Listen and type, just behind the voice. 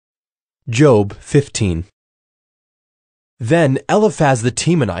Job 15. Then Eliphaz the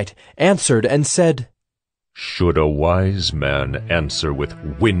Temanite answered and said, Should a wise man answer with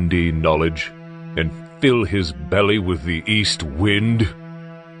windy knowledge, and fill his belly with the east wind?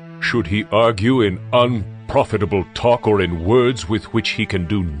 Should he argue in unprofitable talk or in words with which he can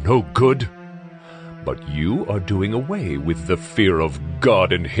do no good? But you are doing away with the fear of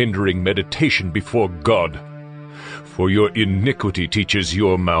God and hindering meditation before God. For your iniquity teaches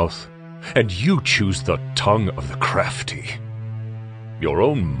your mouth, and you choose the tongue of the crafty. Your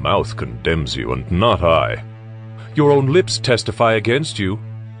own mouth condemns you, and not I. Your own lips testify against you.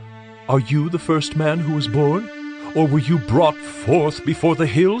 Are you the first man who was born? Or were you brought forth before the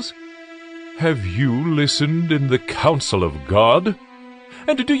hills? Have you listened in the counsel of God?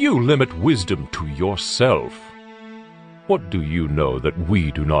 And do you limit wisdom to yourself? What do you know that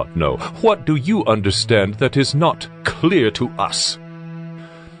we do not know? What do you understand that is not clear to us?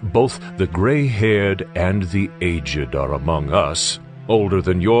 Both the gray-haired and the aged are among us, older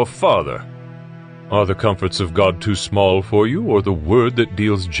than your father. Are the comforts of God too small for you, or the word that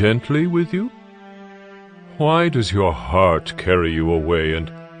deals gently with you? Why does your heart carry you away,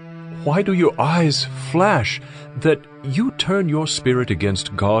 and why do your eyes flash, that you turn your spirit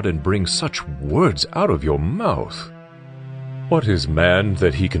against God and bring such words out of your mouth? What is man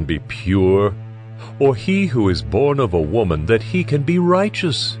that he can be pure, or he who is born of a woman that he can be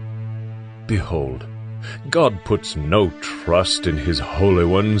righteous? Behold, God puts no trust in his holy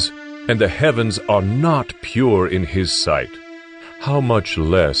ones, and the heavens are not pure in his sight. How much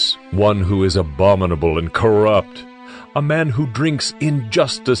less one who is abominable and corrupt, a man who drinks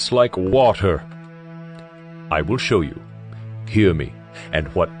injustice like water? I will show you. Hear me, and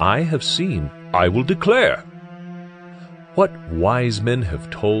what I have seen I will declare. What wise men have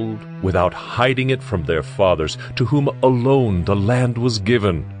told without hiding it from their fathers, to whom alone the land was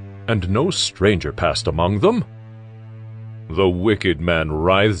given, and no stranger passed among them? The wicked man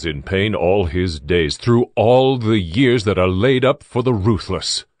writhes in pain all his days, through all the years that are laid up for the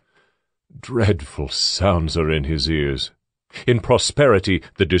ruthless. Dreadful sounds are in his ears. In prosperity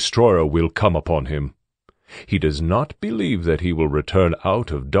the destroyer will come upon him. He does not believe that he will return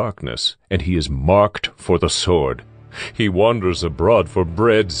out of darkness, and he is marked for the sword. He wanders abroad for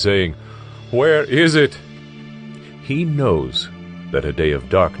bread, saying, Where is it? He knows that a day of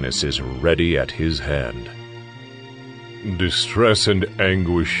darkness is ready at his hand. Distress and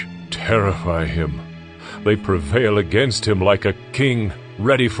anguish terrify him. They prevail against him like a king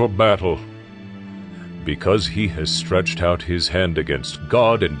ready for battle. Because he has stretched out his hand against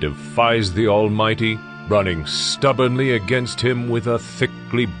God and defies the Almighty, running stubbornly against him with a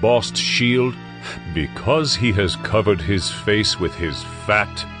thickly bossed shield, because he has covered his face with his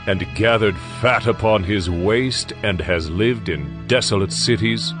fat, and gathered fat upon his waist, and has lived in desolate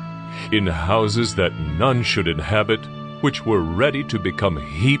cities, in houses that none should inhabit, which were ready to become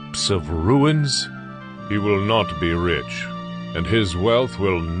heaps of ruins, he will not be rich, and his wealth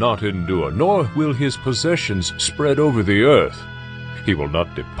will not endure, nor will his possessions spread over the earth. He will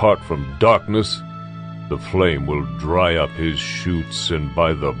not depart from darkness. The flame will dry up his shoots, and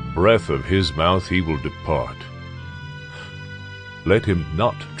by the breath of his mouth he will depart. Let him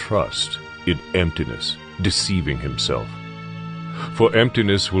not trust in emptiness, deceiving himself. For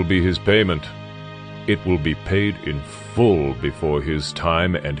emptiness will be his payment. It will be paid in full before his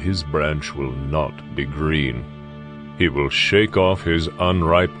time, and his branch will not be green. He will shake off his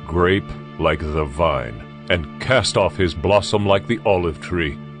unripe grape like the vine, and cast off his blossom like the olive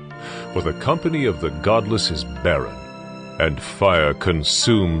tree. For the company of the godless is barren, and fire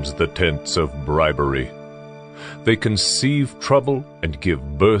consumes the tents of bribery. They conceive trouble and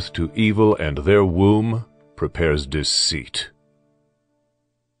give birth to evil, and their womb prepares deceit.